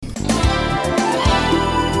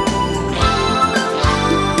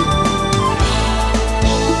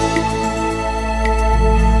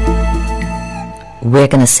we're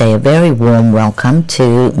going to say a very warm welcome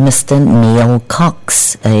to Mr. Neal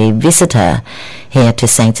Cox, a visitor here to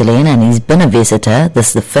St. Helena, and he's been a visitor.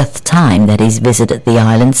 This is the 5th time that he's visited the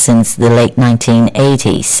island since the late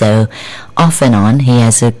 1980s. So off and on, he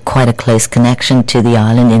has quite a close connection to the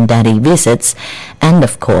island in that he visits, and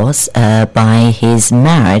of course by his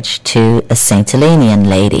marriage to a St. Helenian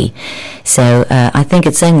lady. So I think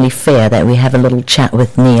it's only fair that we have a little chat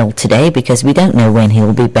with Neal today, because we don't know when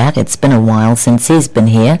he'll be back. It's been a while since he's been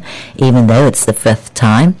here, even though it's the 5th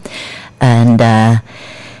time. And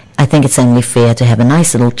I think it's only fair to have a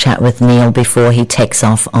nice little chat with Neal before he takes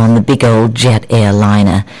off on the big old jet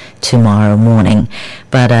airliner tomorrow morning.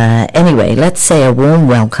 But anyway, let's say a warm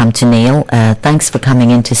welcome to Neal. Thanks for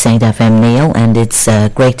coming into St. FM, Neal, and it's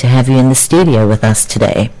great to have you in the studio with us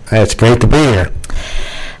today. It's great to be here.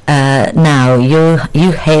 Now,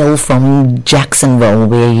 you hail from Jacksonville,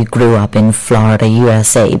 where you grew up in Florida,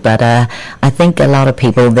 USA, but I think a lot of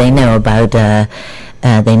people, they know about...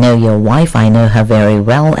 they know your wife. I know her very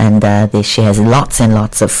well, and she has lots and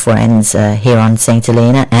lots of friends here on St.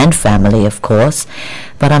 Helena, and family, of course.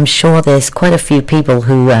 But I'm sure there's quite a few people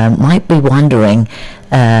who might be wondering,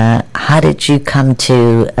 how did you come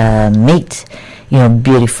to meet your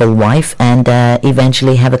beautiful wife and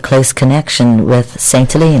eventually have a close connection with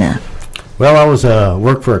St. Helena? Well, I was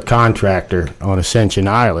worked for a contractor on Ascension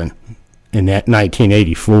Island in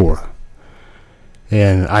 1984.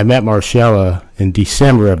 And I met Marcella in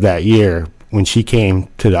December of that year when she came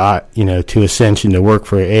to to Ascension to work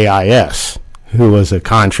for AIS, who was a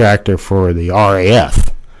contractor for the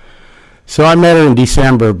RAF. So I met her in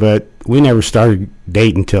December, but we never started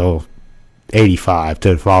dating till 85, to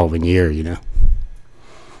the following year.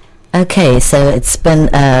 Okay, so it's been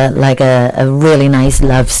like a really nice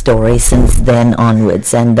love story since then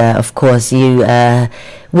onwards, and of course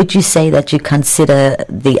would you say that you consider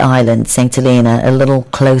the island, St. Helena, a little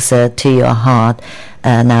closer to your heart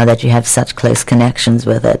now that you have such close connections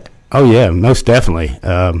with it? Oh yeah, most definitely.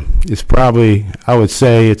 It's probably, I would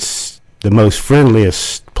say, it's the most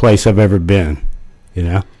friendliest place I've ever been,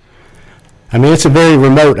 I mean, it's a very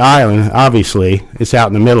remote island, obviously. It's out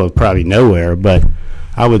in the middle of probably nowhere, but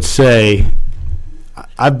I would say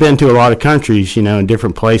I've been to a lot of countries, in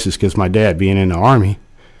different places because my dad being in the Army.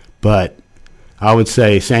 But I would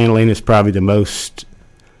say St. Helena is probably the most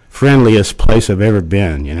friendliest place I've ever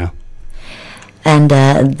been, And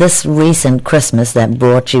this recent Christmas that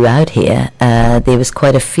brought you out here, there was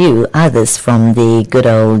quite a few others from the good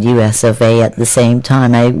old US of A at the same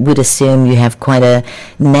time. I would assume you have quite a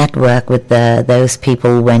network with those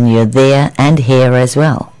people when you're there and here as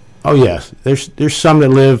well. Oh yes, there's some that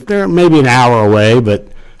live there maybe an hour away, but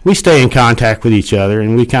we stay in contact with each other,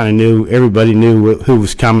 and we kind of everybody knew who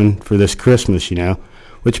was coming for this Christmas,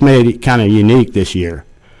 which made it kind of unique this year.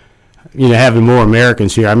 Having more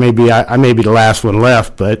Americans here. I may be the last one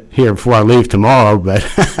left, but here before I leave tomorrow. But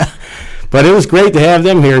but it was great to have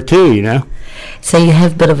them here too. So you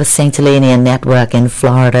have a bit of a St. Helenian network in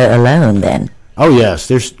Florida alone, then? Oh yes,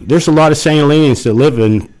 there's a lot of St. Helenians that live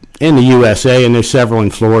in the USA, and there's several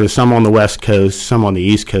in Florida. Some on the West Coast, some on the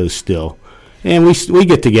East Coast still. And we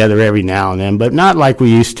get together every now and then, but not like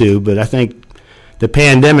we used to. But I think the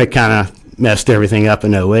pandemic kind of messed everything up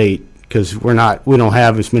in '08. Because we don't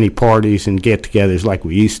have as many parties and get-togethers like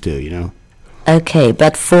we used to, Okay,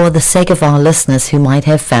 but for the sake of our listeners who might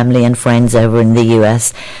have family and friends over in the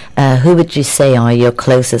U.S., who would you say are your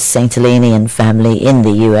closest St. Helenian family in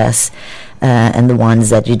the U.S. And the ones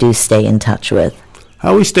that you do stay in touch with? I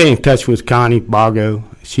always stay in touch with Connie Bago.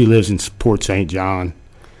 She lives in Port St. John.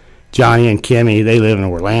 Johnny and Kimmy, they live in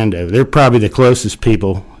Orlando. They're probably the closest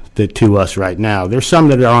people to us right now. There's some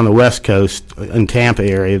that are on the West Coast in Tampa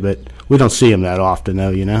area, but we don't see them that often,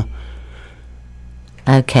 though,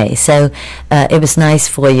 Okay, so it was nice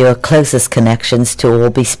for your closest connections to all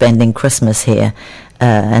be spending Christmas here.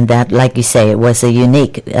 And that, like you say, it was a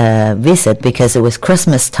unique visit because it was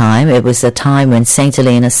Christmas time. It was a time when St.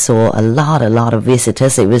 Helena saw a lot of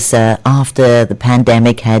visitors. It was after the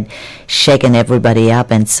pandemic had shaken everybody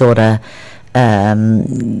up and sort of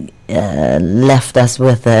left us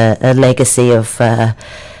with a legacy of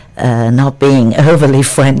not being overly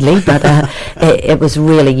friendly, but it was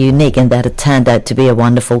really unique in that it turned out to be a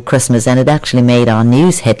wonderful Christmas, and it actually made our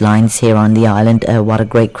news headlines here on the island. What a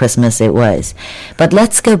great Christmas it was. But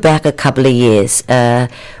let's go back a couple of years.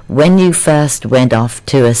 When you first went off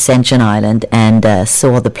to Ascension Island and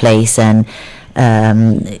saw the place, and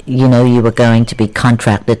you were going to be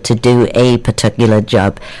contracted to do a particular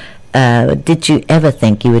job, did you ever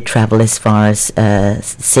think you would travel as far as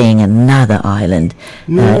seeing another island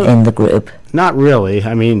in the group? Not really.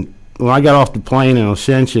 I mean, when I got off the plane in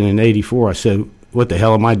Ascension in '84, I said, what the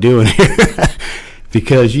hell am I doing here?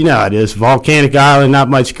 Because you know how it is, volcanic island, not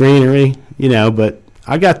much greenery, you know. But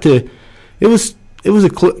I got to. It was a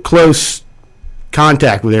close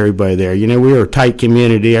contact with everybody there. You know, we were a tight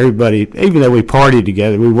community. Everybody, even though we partied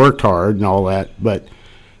together, we worked hard and all that. But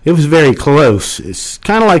it was very close. It's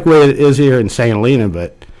kind of like what it is here in St. Helena,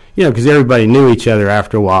 but you know, because everybody knew each other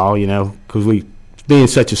after a while. You know, because we being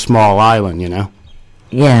such a small island, you know.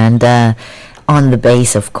 Yeah, and on the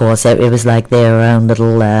base, of course, it was like our own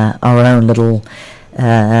little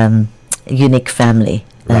unique family.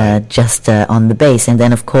 Right. Just on the base, and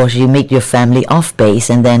then of course you meet your family off base,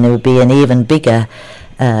 and then it will be an even bigger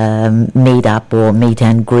meet up or meet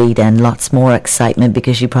and greet, and lots more excitement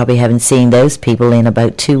because you probably haven't seen those people in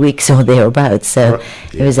about 2 weeks or thereabouts. So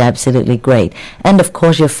yeah. It was absolutely great. And of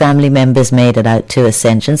course your family members made it out to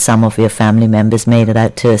Ascension. Some of your family members made it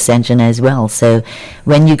out to Ascension as well. So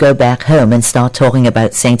when you go back home and start talking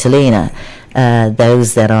about St. Helena,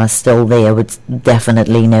 those that are still there would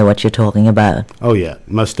definitely know what you're talking about. Oh, yeah,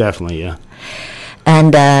 most definitely, yeah.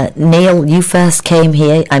 And Neal, you first came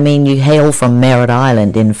here, I mean, you hail from Merritt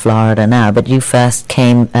Island in Florida now, but you first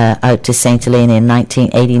came out to St. Helena in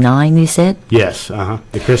 1989, you said? Yes,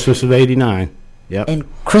 the Christmas of 89, yep. In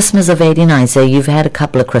Christmas of 89, so you've had a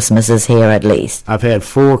couple of Christmases here at least. I've had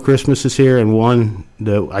 4 Christmases here, and one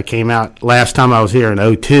that I came out, last time I was here in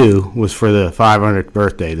 2002, was for the 500th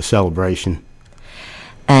birthday, the celebration.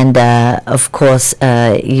 And of course,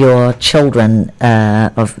 your children,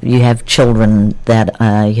 you have children that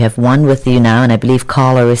you have one with you now, and I believe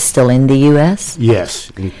Carla is still in the U.S. Yes.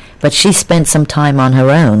 But she spent some time on her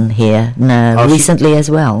own here recently as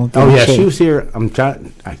well. She was here.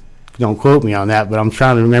 Don't quote me on that, but I'm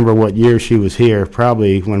trying to remember what year she was here.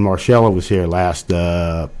 Probably when Marcella was here last,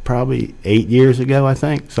 probably 8 years ago, I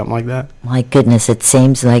think, something like that. My goodness, it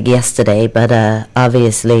seems like yesterday, but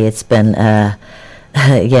obviously it's been.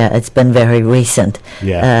 It's been very recent,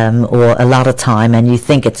 or a lot of time, and you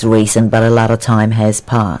think it's recent, but a lot of time has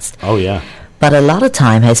passed. Oh, yeah. But a lot of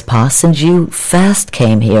time has passed since you first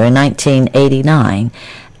came here in 1989.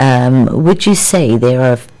 Would you say there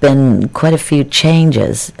have been quite a few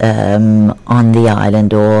changes on the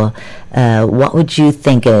island, or what would you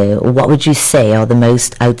think, what would you say are the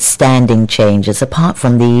most outstanding changes, apart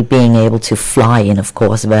from the being able to fly in, of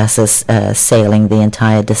course, versus sailing the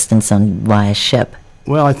entire distance via ship?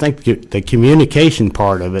 Well, I think the communication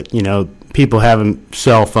part of it, you know, people having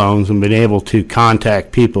cell phones and being able to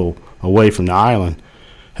contact people away from the island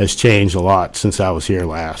has changed a lot since I was here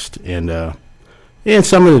last. And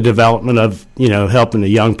some of the development of, you know, helping the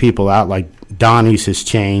young people out, like Donnie's has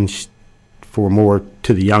changed for more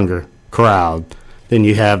to the younger crowd. Then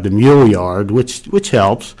you have the Mule Yard, which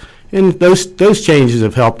helps. And those changes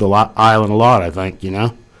have helped the island a lot, I think, you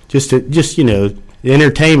know. Just you know, the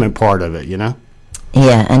entertainment part of it, you know.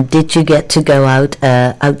 Yeah, and did you get to go out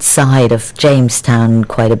outside of Jamestown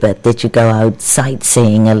quite a bit? Did you go out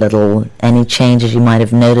sightseeing a little? Any changes you might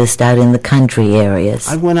have noticed out in the country areas?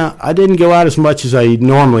 I went out. I didn't go out as much as I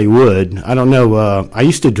normally would. I don't know. I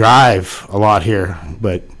used to drive a lot here,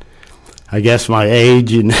 but I guess my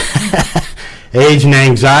age and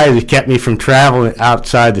anxiety kept me from traveling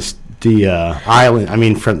outside the island. I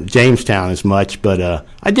mean, from Jamestown as much. But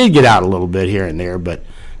I did get out a little bit here and there, but.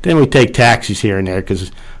 Then we take taxis here and there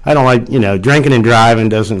because I don't like, you know, drinking and driving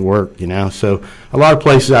doesn't work, you know. So a lot of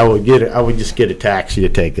places I would just get a taxi to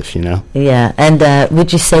take us, you know. Yeah, and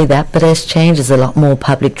would you say that but has changed? There's a lot more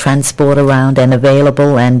public transport around and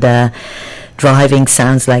available, and driving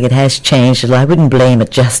sounds like it has changed. I wouldn't blame it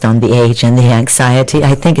just on the age and the anxiety.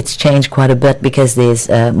 I think it's changed quite a bit because there's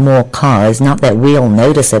more cars. Not that we'll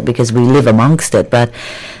notice it because we live amongst it, but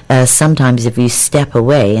sometimes if you step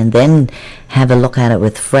away and then have a look at it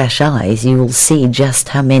with fresh eyes, you will see just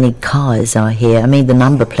how many cars are here. I mean, the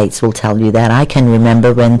number plates will tell you that. I can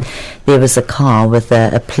remember when there was a car with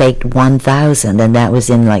a plate 1000, and that was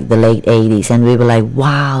in like the late 80s, and we were like,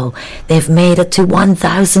 wow, they've made it to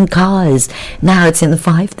 1,000 cars. Now it's in the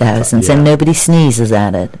 5,000s, and nobody sneezes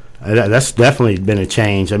at it. That's definitely been a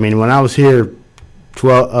change. I mean, when I was here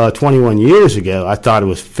 21 years ago, I thought it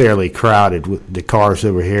was fairly crowded with the cars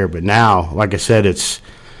that were here, but now, like I said, it's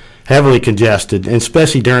heavily congested, and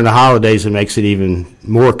especially during the holidays, it makes it even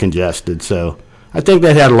more congested. So I think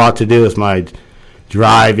that had a lot to do with my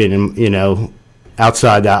driving and, you know,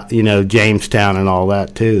 outside, you know, Jamestown and all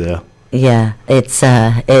that too, though. Yeah, it's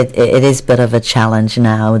it is a bit of a challenge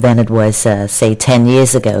now than it was, say, 10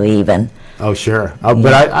 years ago even. Oh, sure.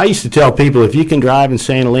 But I used to tell people, if you can drive in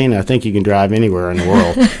St. Helena, I think you can drive anywhere in the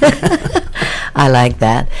world. I like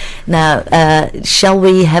that. Now, shall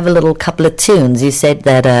we have a little couple of tunes? You said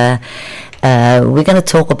that we're going to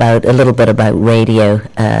talk about a little bit about radio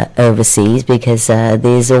overseas, because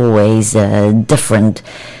there's always different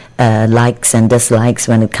likes and dislikes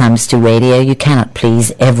when it comes to radio. You cannot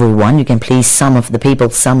please everyone. You can please some of the people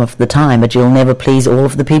some of the time, but you'll never please all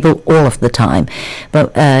of the people all of the time.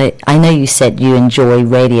 But I know you said you enjoy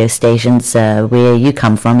radio stations where you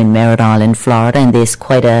come from in Merritt Island, Florida, and there's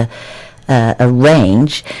quite a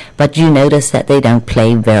range, but you notice that they don't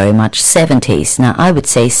play very much 70s. Now, I would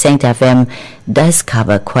say Saint FM does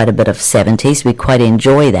cover quite a bit of 70s. We quite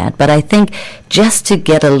enjoy that, but I think just to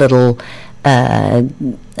get a little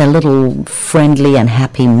friendly and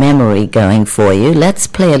happy memory going for you, let's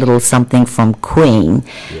play a little something from Queen.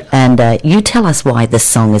 Yeah. And you tell us why this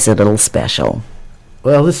song is a little special.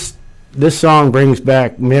 Well, this song brings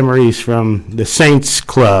back memories from the Saints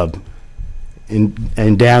Club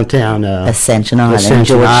in downtown Ascension Island,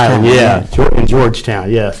 Ascension Island, in Georgetown,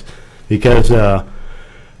 yes. Because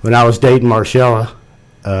when I was dating Marcella,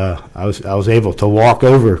 I was able to walk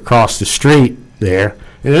over across the street there.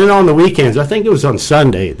 And then on the weekends, I think it was on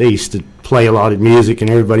Sunday, they used to play a lot of music and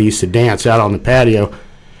everybody used to dance out on the patio.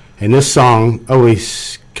 And this song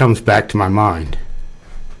always comes back to my mind.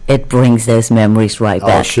 It brings those memories right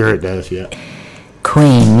back. Oh, sure it does, yeah.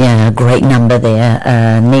 Queen, yeah, great number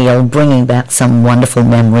there. Neal, bringing back some wonderful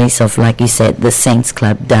memories of, like you said, the Saints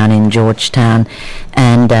Club down in Georgetown,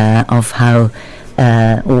 and of how,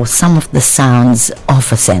 or some of the sounds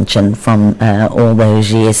of Ascension from all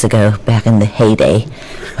those years ago, back in the heyday.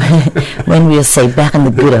 When we'll say back in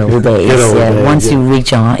the good old days. Once you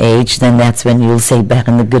reach our age, then that's when you'll say back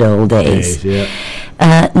in the good old days.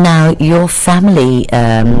 Now, your family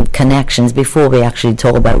connections, before we actually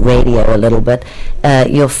talk about radio a little bit,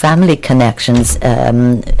 your family connections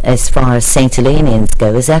as far as St. Helenians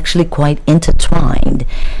go is actually quite intertwined,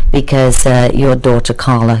 because your daughter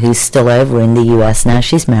Carla, who's still over in the U.S. now,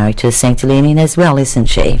 she's married to a St. Helenian as well, isn't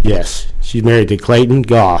she? Yes, she's married to Clayton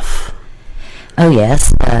Goff. Oh,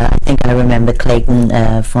 yes. I think I remember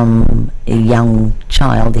Clayton from a young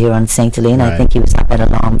child here on St. Helena. Right. I think he was up at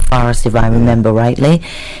Alarm Forest, if I remember rightly.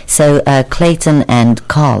 So Clayton and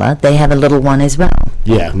Carla, they have a little one as well.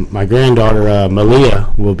 Yeah, my granddaughter,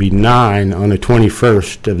 Malia, will be 9 on the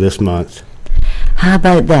 21st of this month. How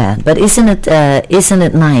about that? But isn't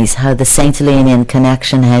it nice how the St. Helenian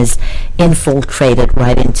connection has infiltrated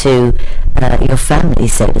right into your family,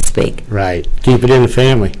 so to speak? Right. Keep it in the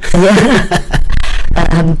family. Yeah.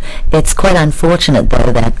 It's quite unfortunate,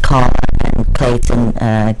 though, that Carla and Clayton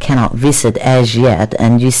cannot visit as yet,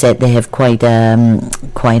 and you said they have quite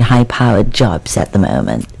high-powered jobs at the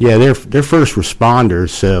moment. Yeah, they're first responders,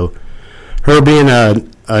 so her being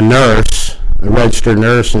a nurse, a registered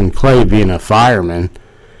nurse, and Clay being a fireman,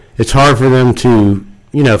 it's hard for them to,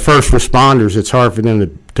 first responders, it's hard for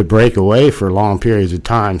them to break away for long periods of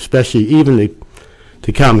time, especially even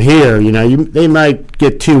to come here. They might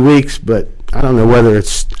get 2 weeks, but I don't know whether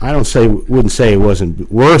wouldn't say it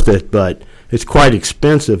wasn't worth it, but it's quite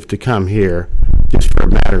expensive to come here just for a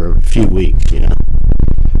matter of a few weeks, Yeah.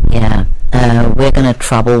 We're going to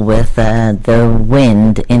trouble with the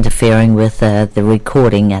wind interfering with the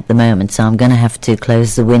recording at the moment, so I'm going to have to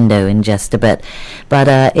close the window in just a bit. But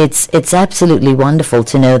it's absolutely wonderful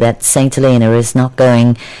to know that St. Helena is not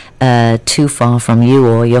going too far from you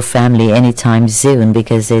or your family anytime soon,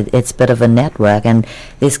 because it's a bit of a network, and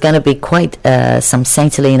there's going to be quite some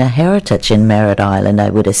St. Helena heritage in Merritt Island, I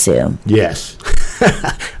would assume. Yes,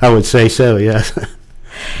 I would say so, yes.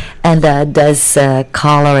 And does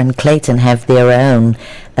Carla and Clayton have their own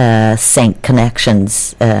Saint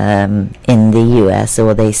connections in the U.S.,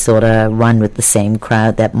 or they sort of run with the same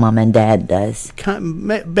crowd that Mom and Dad does?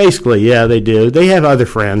 Basically, yeah, they do. They have other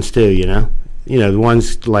friends, too, the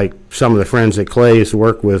ones like some of the friends that Clay used to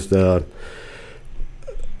work with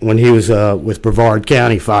when he was with Brevard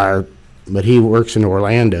County Fire, but he works in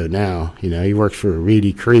Orlando now. He works for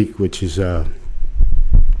Reedy Creek, which is...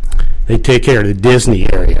 they take care of the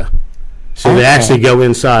Disney area. So They actually go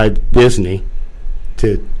inside Disney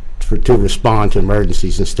to respond to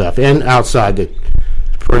emergencies and stuff, and outside the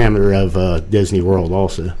parameter of Disney World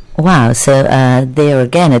also. Wow, so there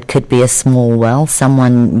again, it could be a small world.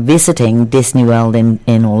 Someone visiting Disney World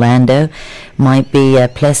in Orlando might be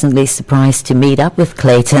pleasantly surprised to meet up with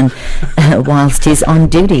Clayton whilst he's on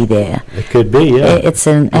duty there. It could be, yeah. It's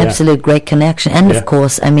an absolute great connection. And, of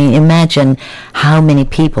course, imagine how many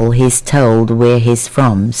people he's told where he's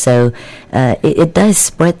from. So it does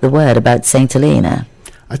spread the word about St. Helena.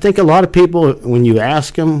 I think a lot of people, when you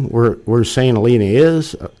ask them where St. Helena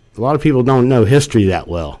is, a lot of people don't know history that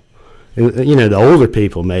well. The older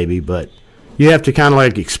people maybe, but you have to kind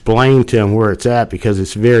of explain to them where it's at, because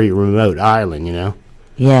it's a very remote island,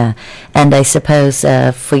 Yeah. And I suppose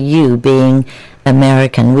for you being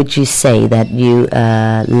American, would you say that you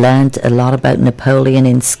learned a lot about Napoleon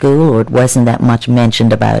in school, or it wasn't that much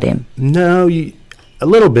mentioned about him? No, a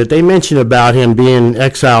little bit. They mentioned about him being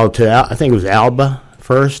exiled to, I think it was Alba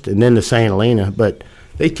first, and then to St. Helena. But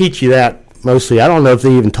they teach you that mostly. I don't know if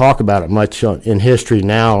they even talk about it much in history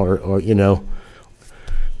now, or you know.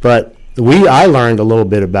 But I learned a little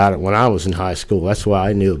bit about it when I was in high school. That's why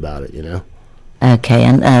I knew about it, you know. Okay,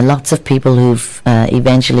 and lots of people who've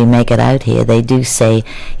eventually make it out here, they do say,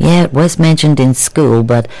 yeah, it was mentioned in school,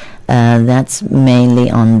 but that's mainly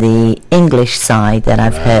on the English side that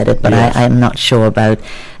I've heard it, but yes. I'm not sure about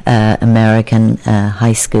American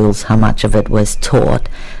high schools, how much of it was taught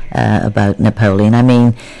about Napoleon. I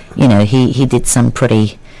mean, you know, he did some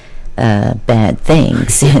pretty bad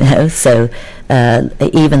things, you know, so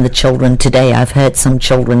even the children today, I've heard some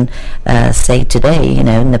children say today, you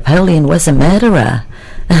know, Napoleon was a murderer.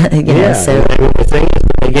 You know, so the thing is,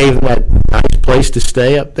 they gave him that nice place to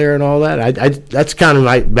stay up there and all that. That's kind of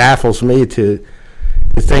like baffles me to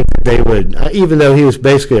think that they would, even though he was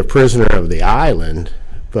basically a prisoner of the island,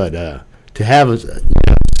 but to have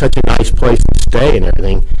such a nice place to stay and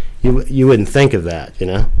everything, you wouldn't think of that, you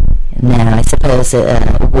know. No, I suppose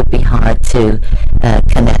it would be hard to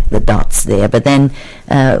connect the dots there. But then,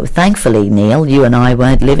 thankfully, Neal, you and I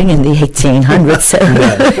weren't living in the 1800s, so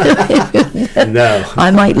no. I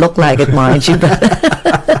might look like it, mind you,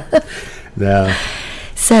 but no.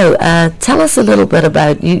 So, tell us a little bit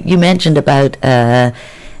about, you mentioned about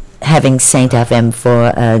having Saint FM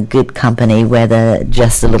for good company, whether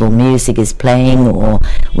just a little music is playing or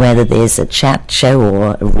whether there's a chat show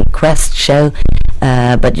or a request show.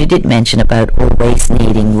 But you did mention about always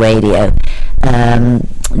needing radio.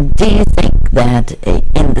 Do you think that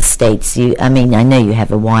in the States, I mean, I know you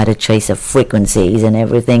have a wider choice of frequencies and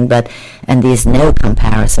everything, and there's no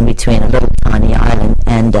comparison between a little tiny island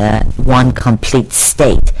and one complete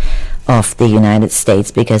state of the United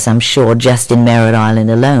States, because I'm sure just in Merritt Island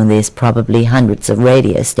alone there's probably hundreds of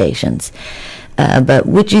radio stations. But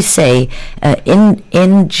would you say,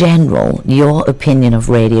 in general, your opinion of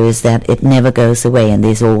radio is that it never goes away and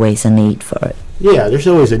there's always a need for it? Yeah, there's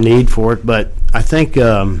always a need for it, but I think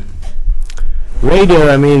radio,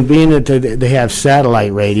 I mean, being that they have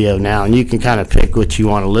satellite radio now, and you can kind of pick what you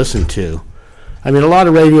want to listen to. I mean, a lot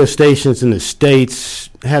of radio stations in the States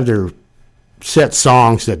have their set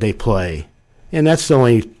songs that they play, and that's the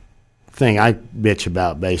only thing I bitch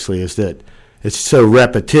about, basically, is that it's so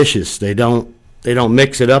repetitious. They don't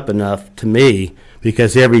mix it up enough, to me,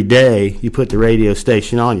 because every day you put the radio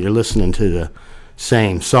station on, you're listening to the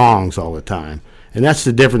same songs all the time. And that's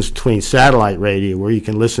the difference between satellite radio, where you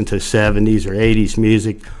can listen to 70s or 80s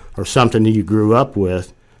music or something that you grew up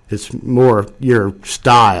with. It's more your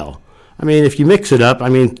style. I mean, if you mix it up, I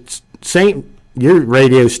mean, your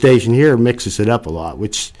radio station here mixes it up a lot,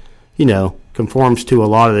 which, you know, conforms to a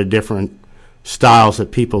lot of the different styles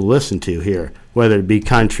that people listen to here, whether it be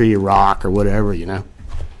country, rock, or whatever, you know.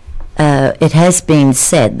 It has been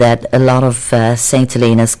said that a lot of St.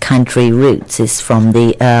 Helena's country roots is from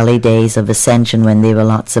the early days of Ascension, when there were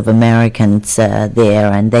lots of Americans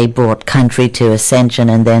there, and they brought country to Ascension,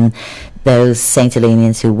 and then those St.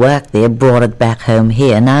 Helenians who worked there brought it back home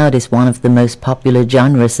here. Now it is one of the most popular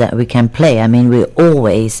genres that we can play. I mean, we're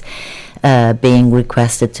always being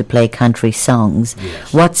requested to play country songs.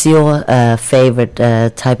 Yes. What's your favorite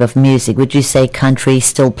type of music? Would you say country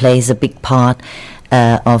still plays a big part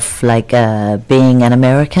of being an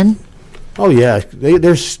American? Oh yeah,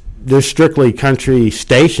 there's strictly country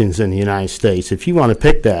stations in the United States. If you want to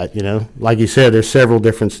pick that, you know, like you said, there's several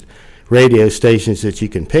different radio stations that you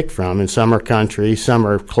can pick from, and some are country, some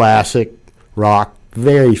are classic rock,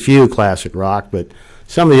 very few classic rock, but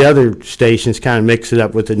some of the other stations kind of mix it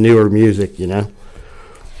up with the newer music, you know.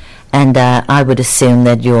 And I would assume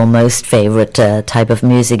that your most favorite type of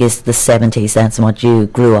music is the 70s. That's what you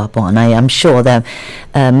grew up on. I am sure that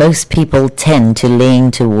most people tend to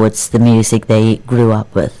lean towards the music they grew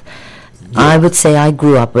up with. Yeah. I would say I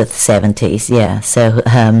grew up with 70s, yeah. So,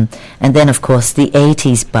 and then, of course, the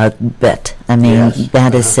 80s bit. I mean, yes.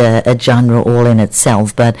 That is a genre all in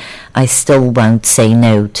itself, but I still won't say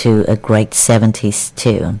no to a great 70s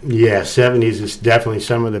tune. Yeah, 70s is definitely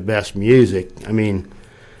some of the best music. I mean,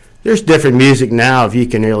 there's different music now if you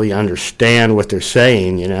can really understand what they're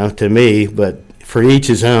saying, you know, to me, but for each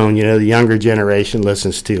his own. You know, the younger generation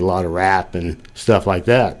listens to a lot of rap and stuff like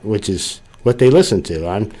that, which is what they listen to.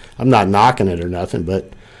 I'm not knocking it or nothing,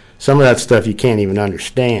 but some of that stuff you can't even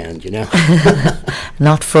understand, you know.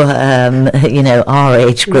 Not for our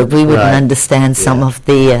age group. We wouldn't understand some of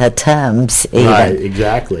the terms either. Right,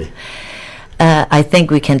 exactly. I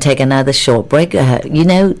think we can take another short break.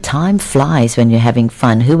 Time flies when you're having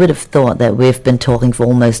fun. Who would have thought that we've been talking for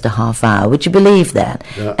almost a half hour? Would you believe that?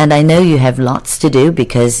 Yeah. And I know you have lots to do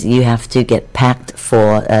because you have to get packed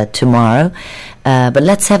for tomorrow. But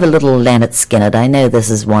let's have a little Leonard Skinner. I know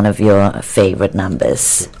this is one of your favorite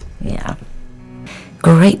numbers. Yeah.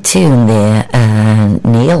 Great tune there,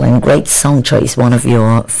 Neal, and great song choice, one of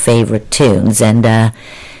your favorite tunes. And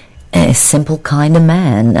a simple kind of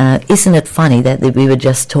man. Isn't it funny that we were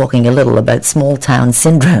just talking a little about small town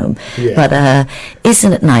syndrome? Yeah. But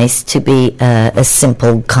isn't it nice to be a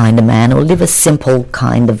simple kind of man or live a simple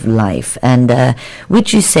kind of life? And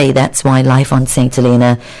would you say that's why life on St.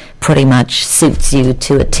 Helena pretty much suits you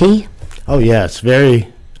to a T? Oh yeah,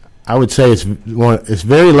 I would say it's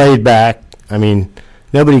very laid back. I mean,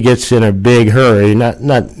 nobody gets in a big hurry, not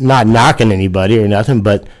knocking anybody or nothing,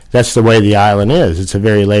 but that's the way the island is. It's a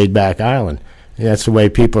very laid back island. And that's the way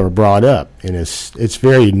people are brought up. And it's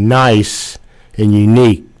very nice and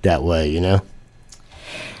unique that way, you know.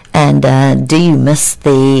 And do you miss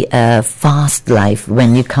the fast life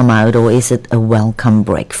when you come out, or is it a welcome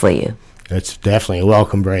break for you? It's definitely a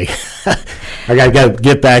welcome break. I got to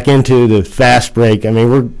get back into the fast break. I mean,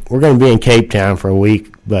 we're going to be in Cape Town for a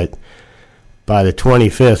week, but by the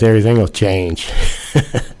 25th, everything will change.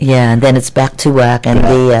 Yeah, and then it's back to work, and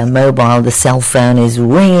the cell phone is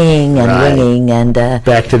ringing and ringing, and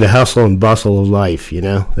back to the hustle and bustle of life. You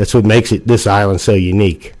know, that's what makes this island so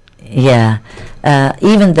unique. Yeah,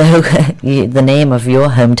 even though the name of your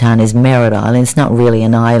hometown is Merritt Island, it's not really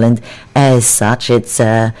an island as such. It's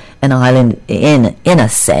an island in a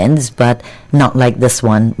sense, but not like this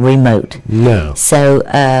one, remote. No.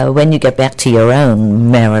 So when you get back to your own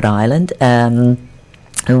Merritt Island,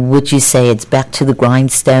 would you say it's back to the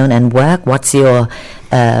grindstone and work? What's your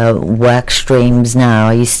work streams now?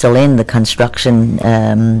 Are you still in the construction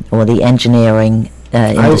or the engineering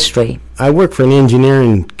industry? I work for an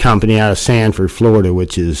engineering company out of Sanford, Florida,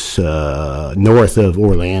 which is north of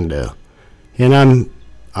Orlando, and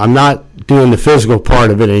I'm not doing the physical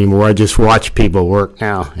part of it anymore. I just watch people work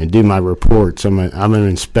now and do my reports. I'm an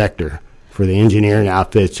inspector for the engineering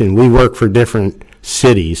outfits, and we work for different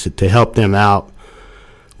cities to help them out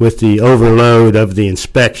with the overload of the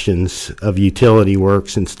inspections of utility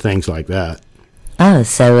works and things like that. Oh,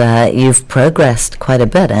 so you've progressed quite a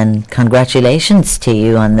bit, and congratulations to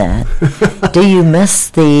you on that. Do you miss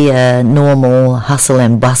the normal hustle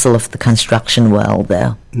and bustle of the construction world,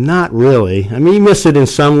 though? Not really. I mean, you miss it in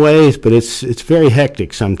some ways, but it's very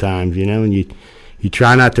hectic sometimes, you know, and you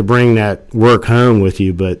try not to bring that work home with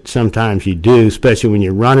you, but sometimes you do, especially when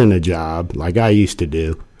you're running a job like I used to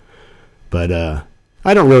do. But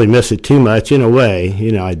I don't really miss it too much in a way,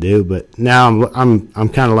 you know. I do, but now I'm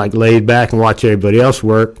kind of like laid back and watch everybody else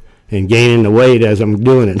work and gaining the weight as I'm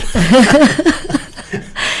doing it.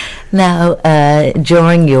 Now,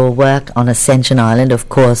 during your work on Ascension Island, of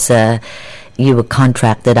course, you were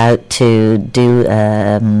contracted out to do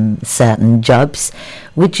certain jobs.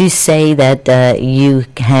 Would you say that you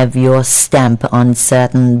have your stamp on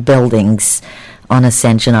certain buildings on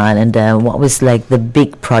Ascension Island? What was like the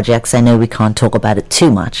big projects? I know we can't talk about it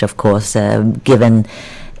too much, of course, given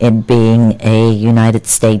it being a United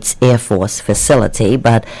States Air Force facility,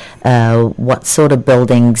 but what sort of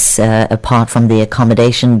buildings, apart from the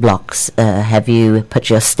accommodation blocks, have you put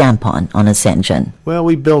your stamp on Ascension? Well,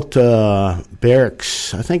 we built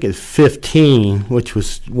barracks, I think it's 15, which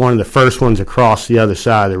was one of the first ones across the other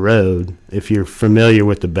side of the road, if you're familiar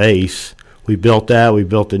with the base. We built that. We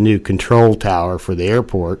built a new control tower for the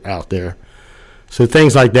airport out there. So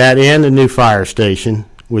things like that, and the new fire station,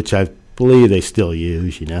 which I believe they still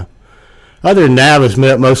use, you know. Other than that, it was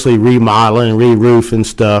mostly remodeling, re-roofing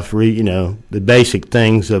stuff, you know, the basic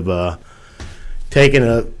things of taking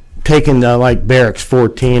like Barracks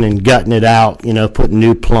 14 and gutting it out, you know, putting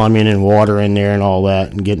new plumbing and water in there and all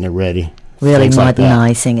that and getting it ready. Really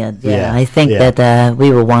modernizing it. Yeah, I think that we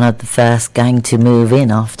were one of the first gang to move in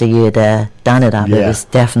after you had done it up. Yeah. It was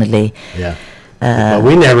definitely. Yeah. But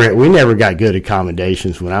we never got good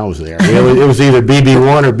accommodations when I was there. It was either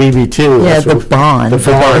BB1 or BB2. Yeah, the barn. The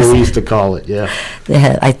barn we used to call it. Yeah.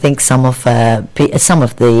 I think some of the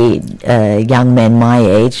young men my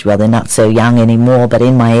age, well, they're not so young anymore, but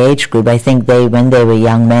in my age group, I think when they were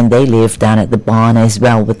young men, they lived down at the barn as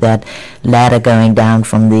well, with that ladder going down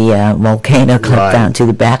from the volcano cliff down to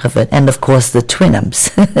the back of it, and of course the Twinums.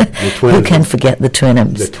 Who can forget the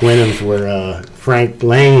Twinums? The Twinums were Frank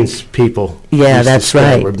Lane's people. Yeah, used to that's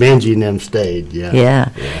stay, right. Where Benji and them stayed. Yeah.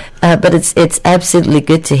 Yeah. But it's absolutely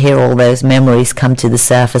good to hear all those memories come to the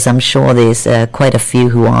surface. I'm sure there's quite a few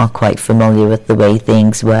who are quite familiar with the way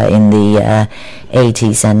things were in the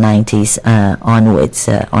 80s and 90s onwards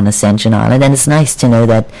on Ascension Island. And it's nice to know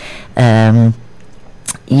that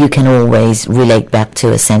you can always relate back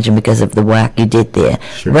to Ascension because of the work you did there.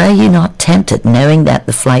 Sure. Were you not tempted, knowing that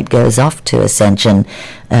the flight goes off to Ascension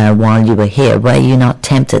while you were here, were you not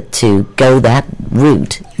tempted to go that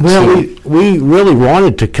route? Well, we really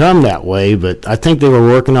wanted to come that way, but I think they were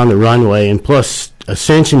working on the runway, and plus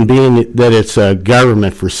Ascension being that it's a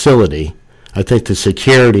government facility, I think the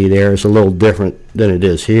security there is a little different than it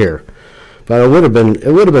is here. But it would have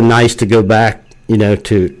been nice to go back, you know,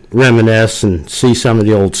 to reminisce and see some of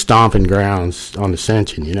the old stomping grounds on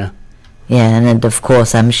Ascension, you know. Yeah, and of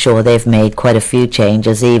course I'm sure they've made quite a few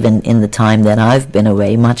changes even in the time that I've been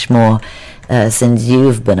away, much more since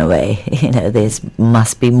you've been away. You know, there's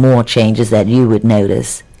must be more changes that you would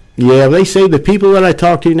notice. Yeah, they say the people that I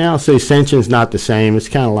talk to now say Ascension's not the same. It's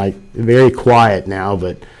kind of like very quiet now,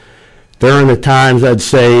 but during the times, I'd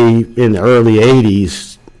say in the early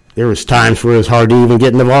 80s, there was times where it was hard to even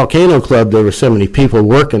get in the Volcano Club. There were so many people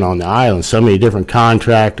working on the island, so many different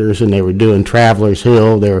contractors, and they were doing Travelers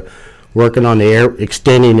Hill. They were working on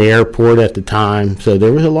extending the airport at the time. So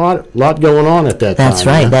there was a lot going on at that time. That's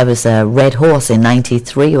right. That was a Red Horse in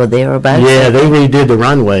 '93 or thereabouts. Yeah, they redid the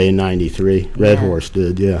runway in '93. Red Horse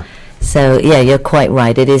did, yeah. So yeah, you're quite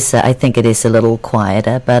right. It is. I think it is a little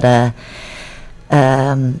quieter, but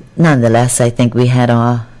nonetheless, I think we had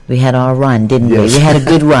our run, didn't we? We had a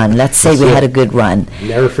good run. Let's say we had a good run.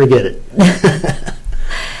 Never forget it.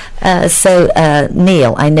 So,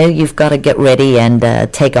 Neal, I know you've got to get ready and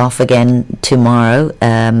take off again tomorrow.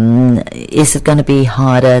 Is it going to be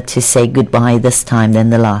harder to say goodbye this time than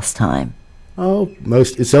the last time? Oh,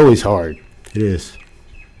 it's always hard. It is.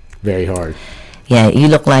 Very hard. Yeah, you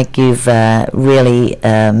look like you've really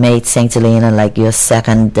made St. Helena like your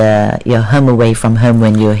second, your home away from home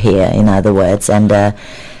when you're here, in other words. And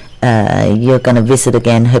you're going to visit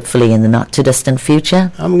again, hopefully, in the not-too-distant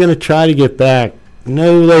future? I'm going to try to get back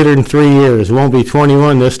no later than 3 years. It won't be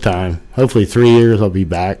 21 this time. Hopefully 3 years I'll be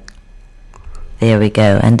back. There we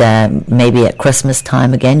go. And maybe at Christmas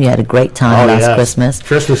time again. You had a great time last Christmas.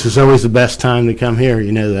 Christmas is always the best time to come here.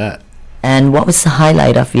 You know that. And what was the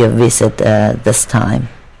highlight of your visit this time?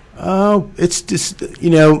 Oh, it's just,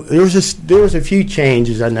 you know, there was a few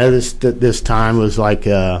changes I noticed that this time was like,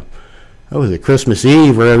 what was it, Christmas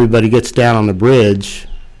Eve, where everybody gets down on the bridge,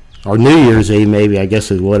 or New Year's Eve maybe, I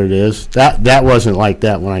guess is what it is. That wasn't like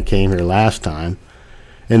that when I came here last time.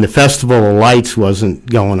 And the Festival of Lights wasn't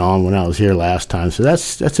going on when I was here last time, so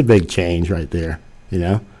that's a big change right there, you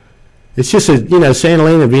know. It's just, St.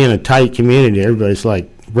 Helena being a tight community, everybody's like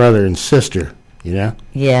brother and sister, you know.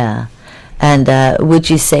 Yeah. And would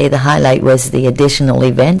you say the highlight was the additional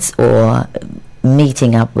events or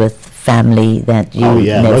meeting up with family that you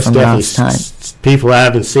know from last time? People I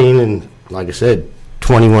haven't seen in, like I said,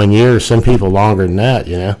 21 years, some people longer than that,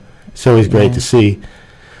 you know. It's always great to see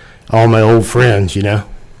all my old friends, you know.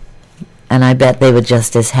 And I bet they were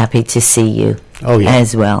just as happy to see you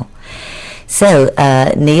as well. So,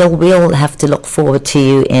 Neal, we'll have to look forward to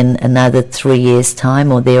you in another 3 years'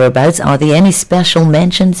 time or thereabouts. Are there any special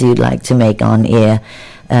mentions you'd like to make on air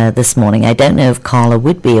this morning? I don't know if Carla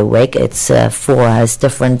would be awake. It's 4 hours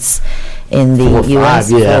difference in the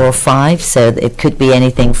U.S., 4 or 5, so it could be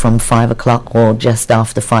anything from 5 o'clock or just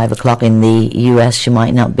after 5 o'clock in the U.S. She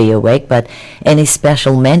might not be awake, but any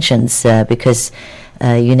special mentions, because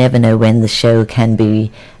you never know when the show can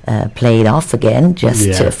be played off again,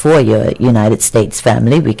 just for your United States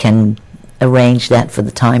family. We can arrange that for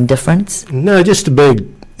the time difference. No, just a big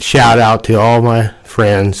shout out to all my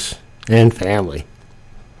friends and family.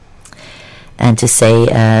 And to say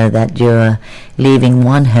that you're leaving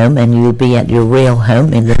one home and you'll be at your real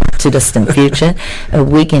home in the not-too-distant future. A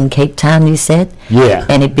week in Cape Town, you said? Yeah.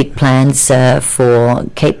 Any big plans for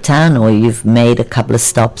Cape Town, or you've made a couple of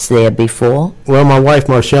stops there before? Well, my wife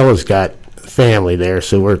Marcella's got family there,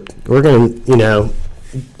 so we're going to,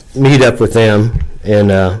 meet up with them.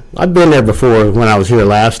 And I've been there before when I was here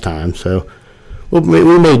last time, so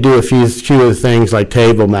we may do a few of the things like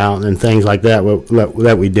Table Mountain and things like that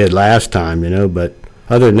that we did last time, but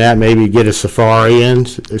other than that, maybe get a safari in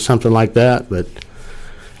or something like that. But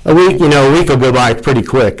a week will go by pretty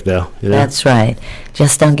quick, though. That's right.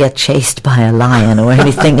 Just don't get chased by a lion or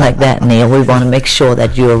anything like that, Neal. We want to make sure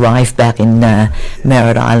that you arrive back in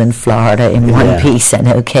Merritt Island, Florida in one piece and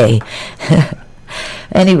okay.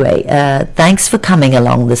 Anyway, thanks for coming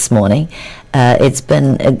along this morning. It's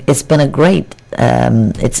been a great.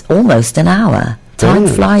 It's almost an hour. Time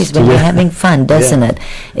flies when you're having fun, doesn't it?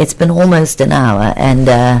 It's been almost an hour,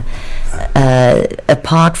 and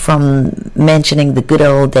apart from mentioning the good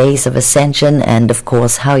old days of Ascension, and of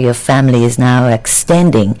course how your family is now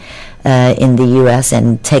extending in the U.S.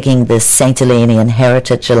 and taking the St. Helenian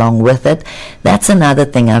heritage along with it, that's another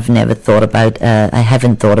thing I've never thought about. I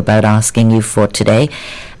haven't thought about asking you for today.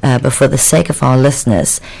 But for the sake of our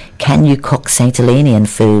listeners, can you cook St. Helenian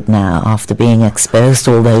food now after being exposed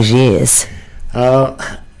all those years?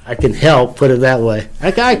 I can help, put it that way.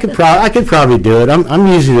 I could probably do it. I'm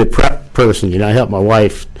usually the prep person, I help my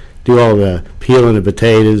wife do all the peeling the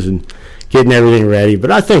potatoes and getting everything ready, but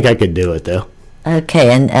I think I could do it, though.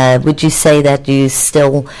 Okay, and would you say that you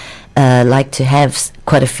still like to have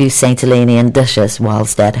quite a few St. Helenian dishes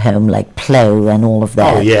whilst at home, like plow and all of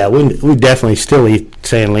that? Oh, yeah, we definitely still eat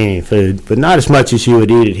St. Helenian food, but not as much as you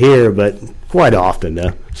would eat it here, but quite often,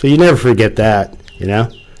 though. So you never forget that,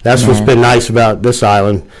 That's what's been nice about this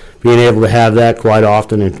island, being able to have that quite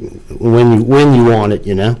often and when you want it,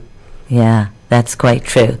 Yeah, that's quite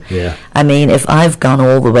true. Yeah. I mean, if I've gone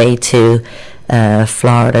all the way to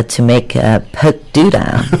Florida to make poke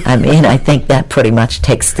doodle, I think that pretty much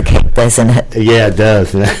takes the cake, doesn't it? Yeah, it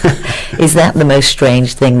does. Is that the most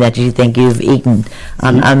strange thing that you think you've eaten?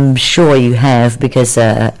 I'm sure you have, because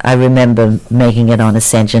I remember making it on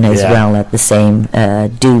Ascension as well at the same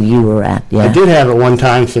do you were at. Yeah, I did have it one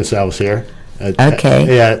time since I was here.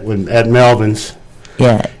 Okay. At Melvin's.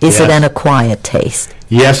 Yeah. Is it an acquired taste?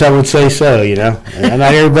 Yes, I would say so, And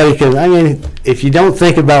not everybody can, if you don't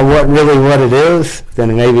think about what it is,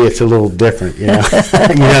 then maybe it's a little different, You know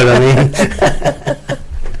what I mean?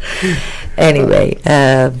 Anyway,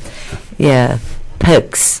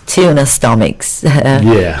 pokes, tuna stomachs.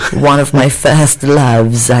 One of my first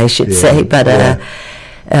loves, I should say. But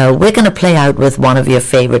we're going to play out with one of your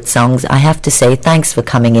favorite songs. I have to say thanks for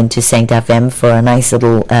coming into St. FM for a nice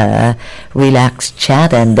little relaxed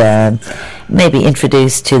chat, and maybe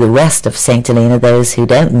introduce to the rest of St. Helena those who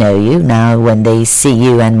don't know you. Now when they see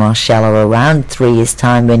you and Marcella around 3 years'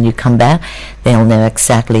 time when you come back, they'll know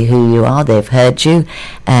exactly who you are. They've heard you,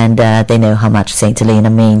 and they know how much St. Helena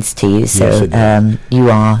means to you. So you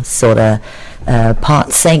are sort of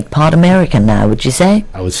part Saint, part American now, would you say?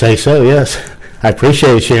 I would say so, yes. I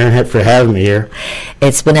appreciate it, Sharon, for having me here.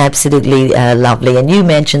 It's been absolutely lovely. And you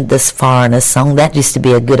mentioned this Foreigner song. That used to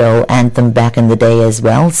be a good old anthem back in the day as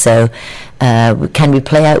well. So can we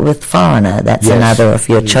play out with Foreigner? That's another of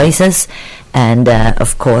your choices. And,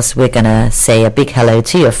 of course, we're going to say a big hello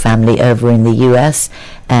to your family over in the U.S.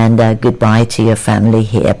 and goodbye to your family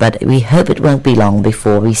here. But we hope it won't be long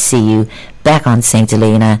before we see you back on St.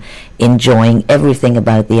 Helena, enjoying everything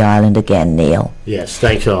about the island again, Neal. Yes,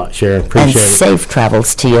 thanks a lot, Sharon. Appreciate it. And safe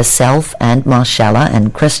travels to yourself and Marcella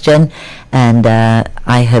and Christian. And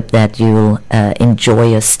I hope that you'll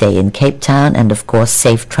enjoy your stay in Cape Town, and, of course,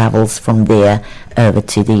 safe travels from there over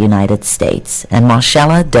to the United States. And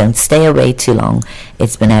Marcella, don't stay away too long.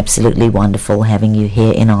 It's been absolutely wonderful having you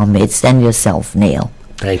here in our midst, and yourself, Neal.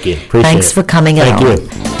 Thank you. Appreciate it. Thanks for coming along.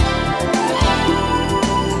 Thank you.